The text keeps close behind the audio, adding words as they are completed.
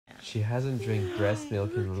She hasn't drank breast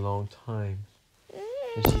milk in a long time.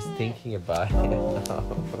 And she's thinking about it.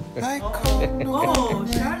 Oh,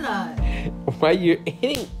 Charlotte. Why are you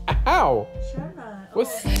hitting? Ow!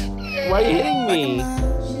 Charlotte. Why are you hitting me?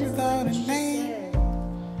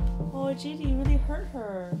 Oh, Ginny, you really hurt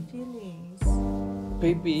her feelings.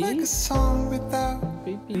 Baby? Like a song without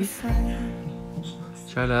Baby?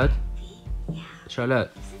 Charlotte?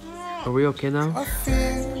 Charlotte? Are we okay now? a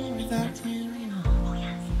fear without you.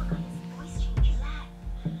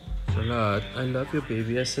 Charlotte, I love you,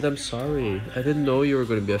 baby. I said I'm sorry. I didn't know you were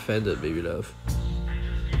going to be offended, baby love.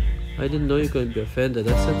 I didn't know you were going to be offended.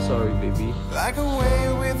 I said sorry, baby. Like a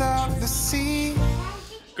wave without the sea.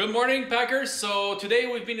 Good morning, Packers. So today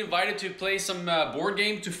we've been invited to play some board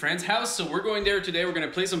game to friend's house. So we're going there today. We're going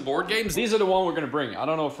to play some board games. These are the one we're going to bring. I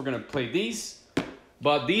don't know if we're going to play these,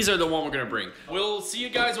 but these are the one we're going to bring. We'll see you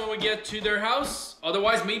guys when we get to their house.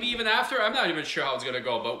 Otherwise, maybe even after. I'm not even sure how it's going to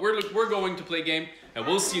go, but we're going to play a game and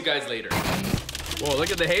we'll see you guys later. Whoa,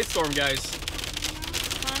 look at the hailstorm, guys.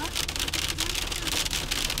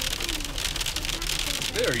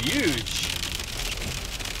 They're huge.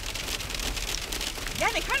 Yeah,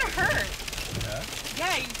 they kind of hurt.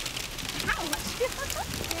 Yeah.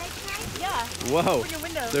 Yeah. Whoa, Open your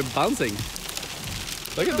window. they're bouncing.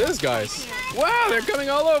 Look at this, guys. Wow, they're coming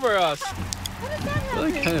all over us. What is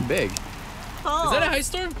that? They're kind of big. Oh. Is that a high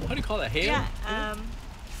storm? How do you call that? Hail? Yeah.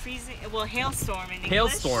 Freezing. Well, hailstorm in English.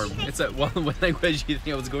 Hailstorm. It's a what language do you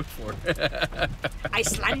think I was going for?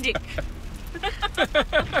 Icelandic.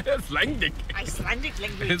 Icelandic. Icelandic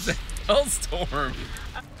language. It's a hailstorm.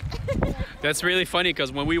 That's really funny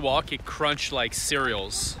because when we walk, it crunch like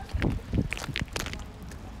cereals.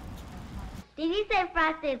 Did you say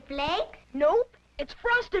frosted flakes? Nope, it's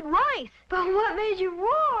frosted rice. But what made you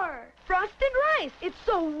roar? Frosted rice. It's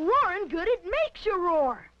so roaring good it makes you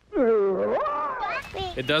roar.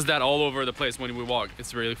 It does that all over the place when we walk.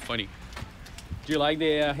 It's really funny. Do you like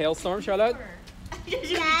the hailstorm, Charlotte?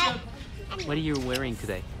 Yeah. What are you wearing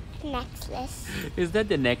today? Necklace. Is that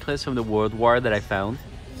the necklace from the World War that I found?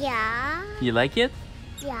 Yeah. You like it?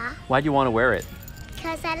 Yeah. Why do you want to wear it?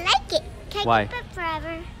 Because I like it. Can I Why? keep it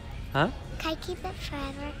forever? Huh? Can I keep it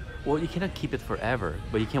forever? Well, you cannot keep it forever,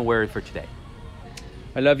 but you can wear it for today.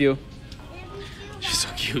 I love you. She's so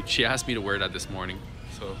cute. She asked me to wear that this morning.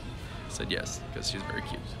 So I said yes, because she's very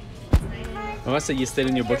cute. I must say you stayed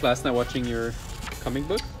in your book last night watching your comic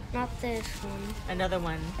book? Not this one. Another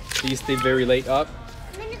one. So you stayed very late up?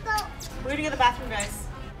 I'm gonna go. We're gonna go to the bathroom, guys.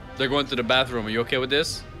 They're going to the bathroom. Are you okay with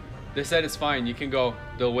this? They said it's fine. You can go.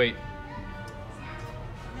 They'll wait.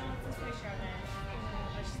 No, it's this way, Charlotte.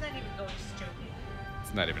 But she's not even going. She's joking.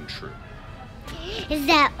 It's not even true. Is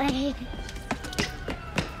that way?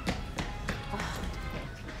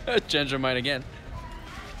 Change her mind again.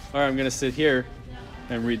 All right, I'm gonna sit here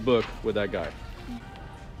and read book with that guy.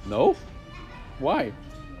 No? Why?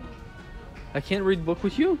 I can't read book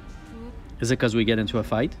with you? Is it because we get into a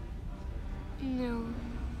fight? No.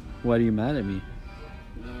 Why are you mad at me?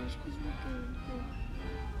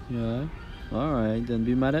 Yeah? Alright, then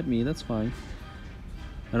be mad at me, that's fine.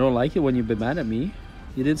 I don't like it when you be mad at me.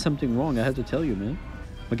 You did something wrong, I had to tell you, man.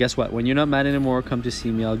 But guess what? When you're not mad anymore, come to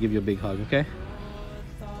see me, I'll give you a big hug, okay?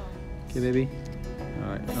 Okay, baby?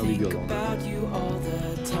 Alright, I'll leave you alone. About you all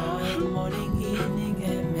the time, morning, evening,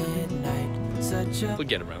 and midnight. Such a We'll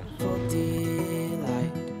get around.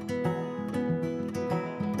 delight.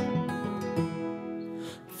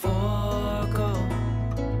 Forgo,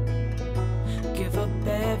 give up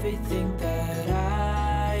everything that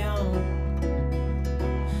I own.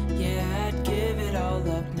 Yeah, I'd give it all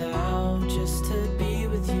up now just to be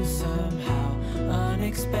with you somehow.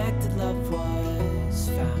 Unexpected love was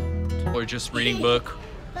found. Or just reading book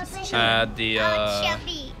at the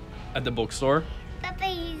chubby. at the bookstore. Papa,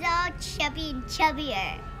 he's all chubby and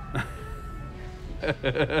chubbier.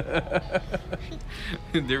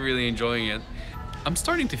 They're really enjoying it. I'm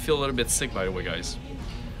starting to feel a little bit sick, by the way, guys.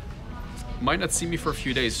 Might not see me for a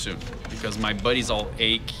few days soon because my buddies all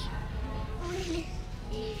ache.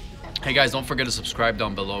 Hey guys, don't forget to subscribe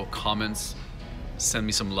down below, comments, send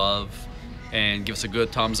me some love, and give us a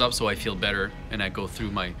good thumbs up so I feel better and I go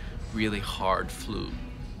through my really hard flu.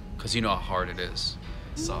 Because you know how hard it is.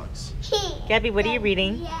 It sucks. Gabby, what are you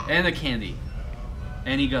reading? And a candy.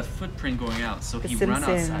 And he got footprint going out, so The he ran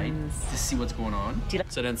outside Simpsons. to see what's going on. Do you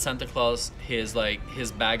So then Santa Claus, his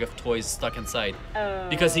bag of toys stuck inside Oh.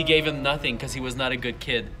 because he gave him nothing because he was not a good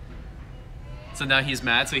kid. So now he's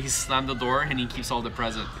mad, so he slammed the door and he keeps all the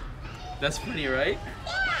present. That's funny, right?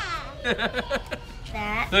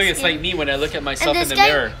 That. Look, it's like me when I look at myself in this the guy-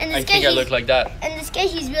 mirror. and I this think guy, I look like that. And this guy,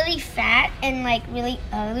 he's really fat and like really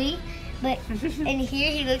ugly. But in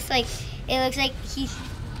here, he looks like, it looks like he's...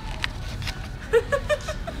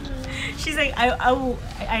 She's like, I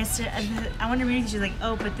want to read it. She's like,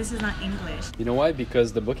 oh, but this is not English. You know why?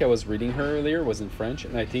 Because the book I was reading her earlier was in French,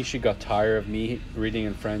 and I think she got tired of me reading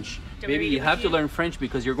in French. Baby, you have to learn French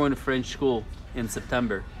because you're going to French school in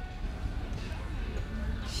September.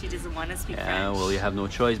 She doesn't want to speak French. Yeah, well, you have no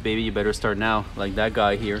choice, baby. You better start now. Like that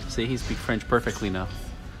guy here. See, he speaks French perfectly now.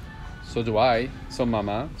 So do I. So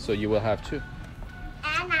Mama. So you will have too.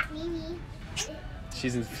 not Mimi.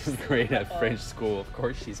 She's in 5th grade at French school. Of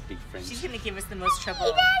course she speaks French. She's gonna give us the most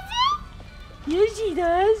trouble. Yes, she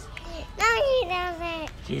does. No, he doesn't.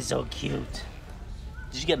 She's so cute.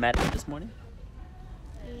 Did you get mad at me this morning?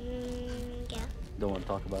 Yeah. Don't want to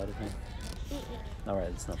talk about it, huh? All right,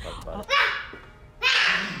 let's not talk about it.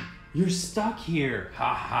 You're stuck here.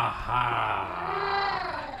 Ha ha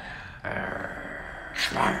ha.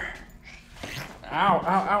 Ow, ow, ow,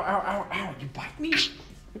 ow, ow, ow. You bite me?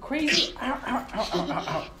 You're crazy. Ow, ow, ow, ow, ow,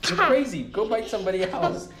 ow. You're crazy. Go bite somebody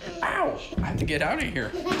else. Ow. I have to get out of here.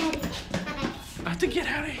 I have to get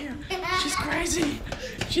out of here. She's crazy.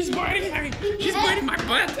 She's biting my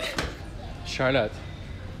butt. Charlotte.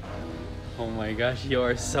 Oh my gosh, you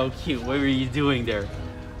are so cute. What were you doing there?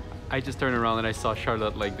 I just turned around and I saw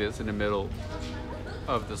Charlotte like this in the middle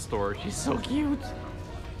of the store. She's so cute.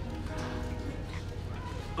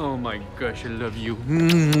 Oh my gosh, I love you.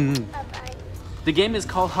 The game is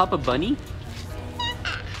called Hop a Bunny.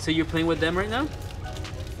 So you're playing with them right now?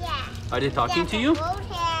 Yeah. Are they talking to you? Both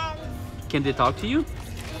hands. Can they talk to you?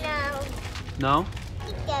 No. No?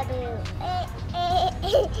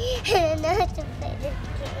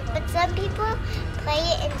 But some people play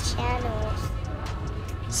it in channels.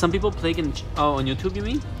 Some people play on YouTube, you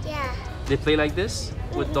mean? Yeah. They play like this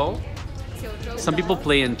with doll? Some people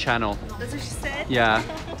play in channel. That's what she said? Yeah.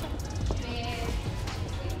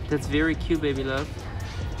 That's very cute, baby love.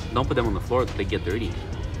 Don't put them on the floor, they get dirty.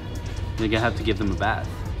 You're gonna have to give them a bath.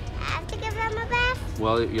 I have to give them a bath?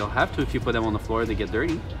 Well, you'll have to if you put them on the floor, they get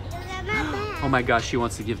dirty. Give them a bath. Oh my gosh, she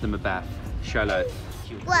wants to give them a bath. Charlotte.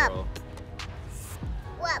 Cute Whoop. girl.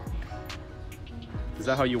 Whoop. Is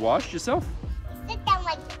that how you washed yourself? Sit down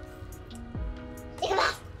like this. Take a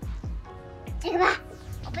bath. Take a bath.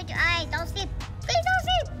 Open your eyes. Don't sleep. Please don't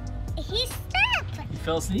sleep. He slept. You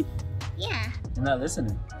fell asleep? Yeah. You're not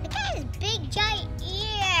listening. Look at his big giant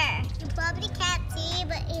ear. You probably can't see,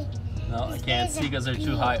 but No, I can't see because they're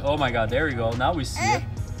too high. Oh my god, there we go. Now we see it.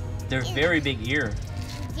 They're very big ear.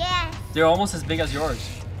 Yeah. They're almost as big as yours.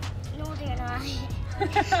 No, they're not.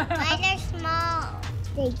 Mine are small.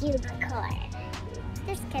 The unicorn.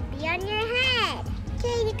 This could be on your head.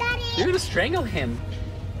 Okay, you got it. You're gonna strangle him.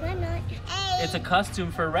 I'm not. Hey, It's a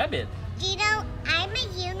costume for a rabbit. you know, I'm a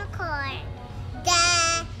unicorn.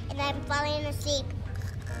 Duh. And I'm falling asleep.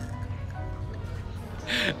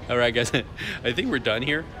 All right, guys. I think we're done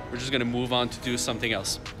here. We're just gonna move on to do something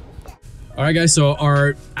else. All right, guys. So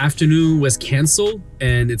our afternoon was canceled,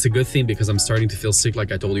 and it's a good thing because I'm starting to feel sick,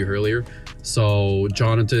 like I told you earlier. So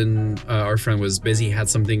Jonathan, our friend, was busy. He had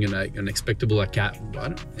something unexpected.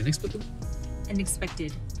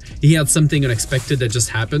 Unexpected. He had something unexpected that just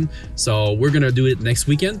happened. So we're gonna do it next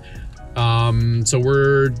weekend. So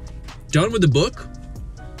we're done with the book.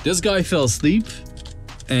 This guy fell asleep,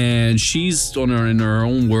 and she's in her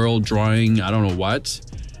own world drawing I don't know what.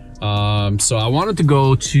 So I wanted to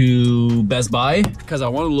go to Best Buy because I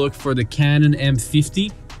want to look for the Canon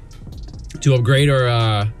M50 to upgrade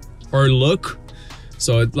our look.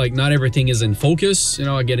 So like not everything is in focus, you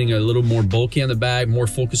know, getting a little more bulky on the bag, more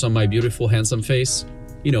focus on my beautiful, handsome face.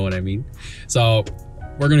 You know what I mean? So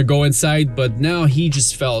we're gonna go inside, but now he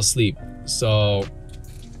just fell asleep. So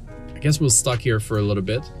I guess we'll stuck here for a little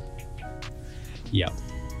bit. Yeah.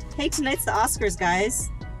 Hey, tonight's the Oscars, guys.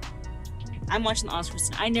 I'm watching the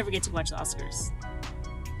Oscars. I never get to watch the Oscars.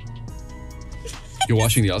 You're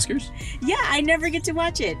watching the Oscars? Yeah, I never get to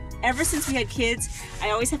watch it. Ever since we had kids, I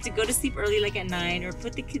always have to go to sleep early, like at 9, or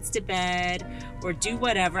put the kids to bed, or do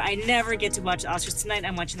whatever. I never get to watch the Oscars. Tonight,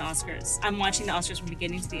 I'm watching the Oscars. I'm watching the Oscars from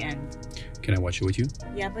beginning to the end. Can I watch it with you?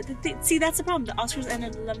 Yeah, but see, that's the problem. The Oscars end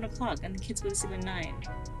at 11 o'clock, and the kids go to sleep at 9.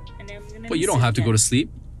 And I'm gonna But you don't have to go to sleep.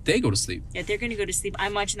 They go to sleep. Yeah, they're gonna go to sleep.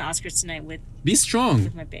 I'm watching the Oscars tonight with Be strong.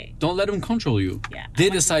 my babe. Don't let them control you. Yeah, They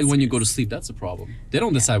I'm decide watching when you Oscars. go to sleep. That's the problem. They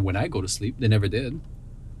don't decide when I go to sleep. They never did.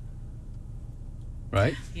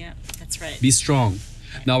 Right? Yeah, that's right. Be strong.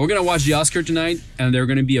 Now we're gonna watch the Oscar tonight, and there are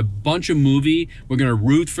gonna be a bunch of movie. We're gonna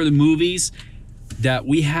root for the movies that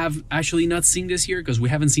we have actually not seen this year because we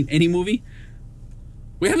haven't seen any movie.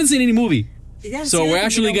 We haven't seen any movie. Yeah, So we're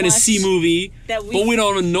actually gonna see movie, but we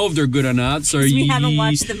don't even know if they're good or not. So we haven't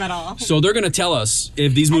watched them at all. So they're gonna tell us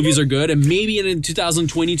if these movies are good, and maybe in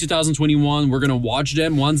 2020, 2021, we're gonna watch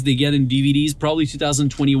them once they get in DVDs. Probably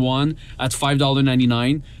 2021 at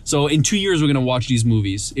 $5.99. So in 2 years, we're gonna watch these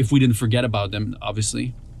movies if we didn't forget about them,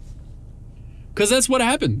 obviously. Because that's what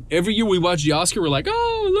happened. Every year we watch the Oscar, we're like,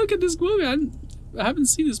 oh, look at this movie. I haven't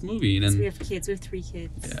seen this movie. And then we have kids. We have 3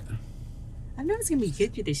 kids. Yeah. I know it's gonna be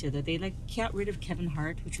good for this year though. They like got rid of Kevin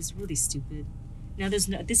Hart, which was really stupid. Now there's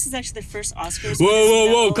no. This is actually the first Oscars.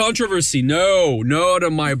 Whoa! Controversy! No, not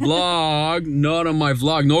on my blog. Not on my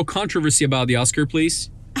vlog. No controversy about the Oscar,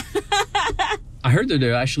 please. I heard that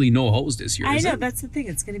there are actually no host this year. I know that's the thing.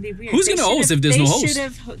 It's gonna be weird. Who's gonna host if there's no host?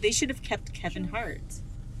 They should have kept Kevin Hart.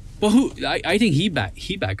 Well, who? I think he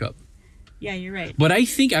back up. Yeah, you're right. But I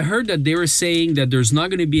heard that they were saying that there's not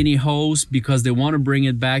going to be any host because they want to bring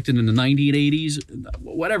it back to the 1980s,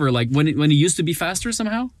 whatever. Like when it used to be faster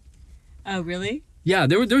somehow. Oh, really? Yeah,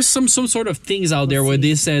 there's some sort of things out there where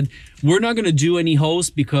they said we're not going to do any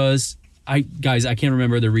host because I can't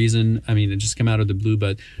remember the reason. I mean, it just came out of the blue,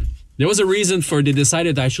 but there was a reason for they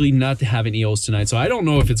decided actually not to have any host tonight. So I don't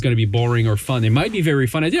know if it's going to be boring or fun. It might be very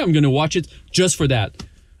fun. I think I'm going to watch it just for that.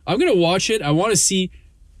 I'm going to watch it. I want to see.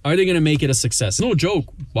 Are they going to make it a success? No joke.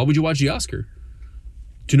 Why would you watch the Oscar?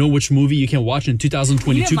 To know which movie you can watch in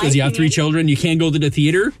 2022 because you have 3 children. You can't go to the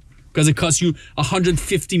theater because it costs you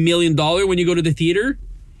 $150 million when you go to the theater.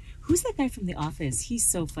 Who's that guy from The Office? He's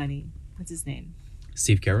so funny. What's his name?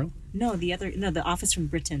 Steve Carell? No, The Office from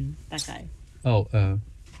Britain. That guy. Oh,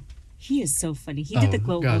 he is so funny. He did the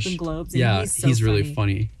Golden Globes. And yeah, he's really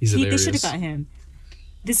funny. He's hilarious. They should have got him.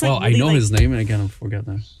 I know his name and I kind of forgot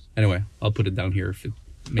that. Anyway, I'll put it down here if it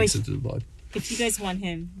makes it to the blog. If you guys want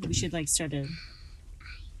him, we should start a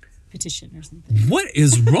petition or something. What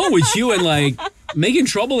is wrong with you and making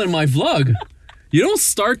trouble in my vlog? You don't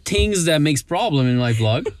start things that makes problem in my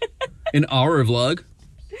vlog, in our vlog.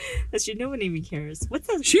 That's no one even cares. What's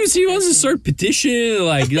that? She wants to start petition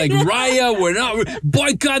like Raya. We're not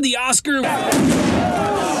boycott the Oscar.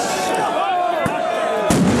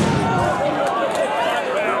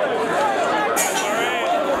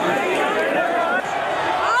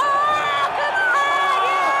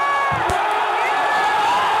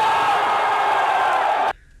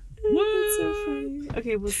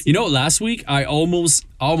 Okay, we'll see. You know, last week I almost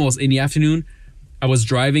in the afternoon, I was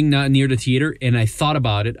driving not near the theater and I thought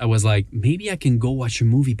about it. I was like, maybe I can go watch a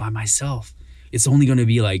movie by myself. It's only going to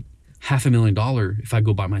be like $500,000 if I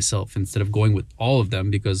go by myself instead of going with all of them.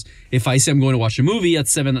 Because if I say I'm going to watch a movie at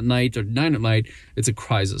 7 at night or 9 at night, it's a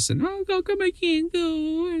crisis. And how come I can't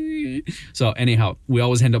go? So anyhow, we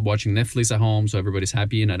always end up watching Netflix at home so everybody's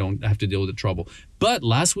happy and I don't have to deal with the trouble. But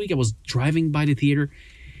last week I was driving by the theater.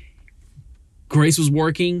 Grace was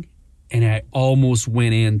working and I almost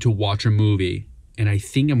went in to watch a movie. And I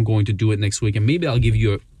think I'm going to do it next week. And maybe I'll give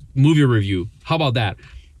you a movie review. How about that?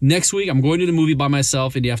 Next week, I'm going to the movie by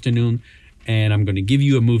myself in the afternoon. And I'm going to give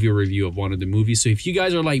you a movie review of one of the movies. So if you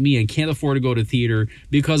guys are like me and can't afford to go to theater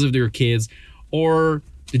because of their kids or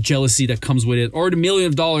the jealousy that comes with it or the $1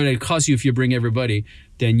 million that it costs you if you bring everybody,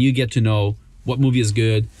 then you get to know what movie is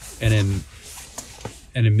good. And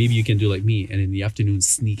then maybe you can do like me and in the afternoon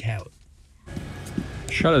sneak out.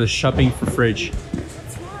 Chalotte is shopping for fridge.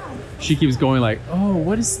 She keeps going like, oh,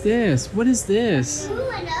 what is this? What is this? Ooh,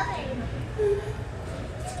 an oven.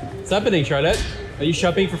 What's happening, Chalotte? Are you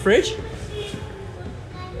shopping for fridge?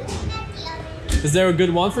 Is there a good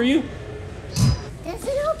one for you? This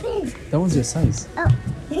is open. That one's your size. Oh,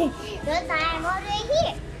 good time all the way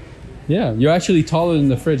here. Yeah, you're actually taller than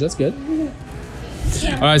the fridge. That's good.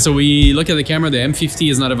 All right, so we look at the camera. The M50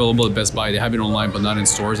 is not available at Best Buy. They have it online, but not in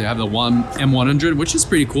stores. They have the M100, which is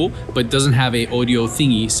pretty cool, but doesn't have a audio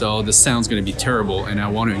thingy, so the sound's gonna be terrible, and I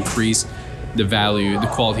want to increase the value, the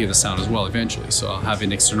quality of the sound as well eventually, so I'll have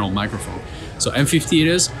an external microphone. So M50 it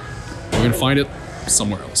is. We're gonna find it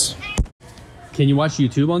somewhere else. Can you watch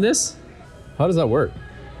YouTube on this? How does that work?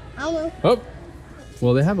 Hello. Oh,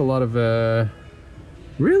 well, they have a lot of,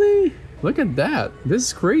 really? Look at that. This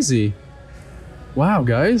is crazy. Wow,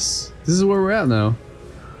 guys, this is where we're at now.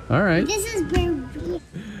 All right. This is very.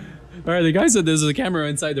 All right, the guy said there's a camera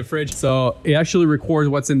inside the fridge, so it actually records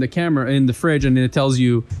what's in the camera in the fridge, and then it tells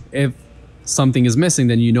you if something is missing,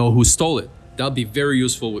 then you know who stole it. That'd be very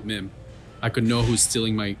useful with Mim. I could know who's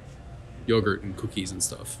stealing my yogurt and cookies and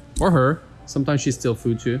stuff, or her. Sometimes she steals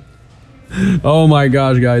food too. Oh my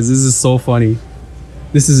gosh, guys, this is so funny.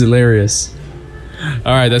 This is hilarious.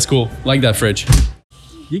 All right, that's cool. Like that fridge.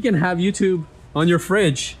 You can have YouTube on your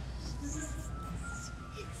fridge.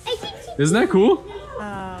 Isn't that cool?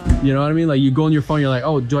 You know what I mean? Like you go on your phone, you're like,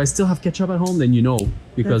 oh, do I still have ketchup at home? Then you know,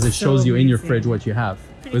 because That's it shows so you in your amazing. fridge what you have.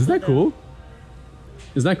 Pretty Isn't that cool, cool?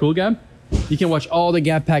 Isn't that cool, Gab? You can watch all the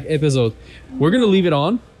Gab Pack episodes. We're gonna leave it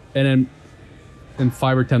on, and then in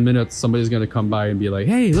 5 or 10 minutes, somebody's gonna come by and be like,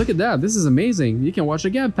 hey, look at that. This is amazing. You can watch a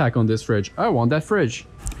Gab Pack on this fridge. I want that fridge.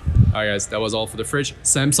 All right, guys, that was all for the fridge.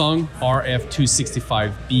 Samsung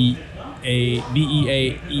RF265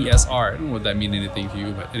 BEAESR. I don't know what that means anything to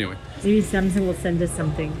you, but anyway. Maybe Samsung will send us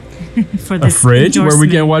something for A this fridge where we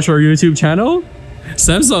endorsement. can watch our YouTube channel?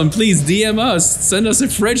 Samsung, please DM us. Send us a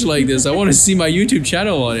fridge like this. I want to see my YouTube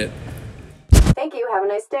channel on it. Thank you. Have a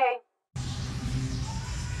nice day.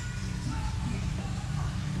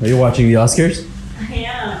 Are you watching the Oscars?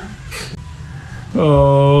 Yeah.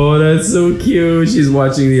 Oh, that's so cute. She's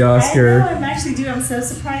watching the I know, Oscar. I'm actually doing. I'm so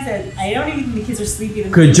surprised that I don't even think the kids are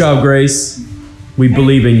sleeping. Good job, Grace. We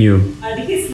believe in you. The kids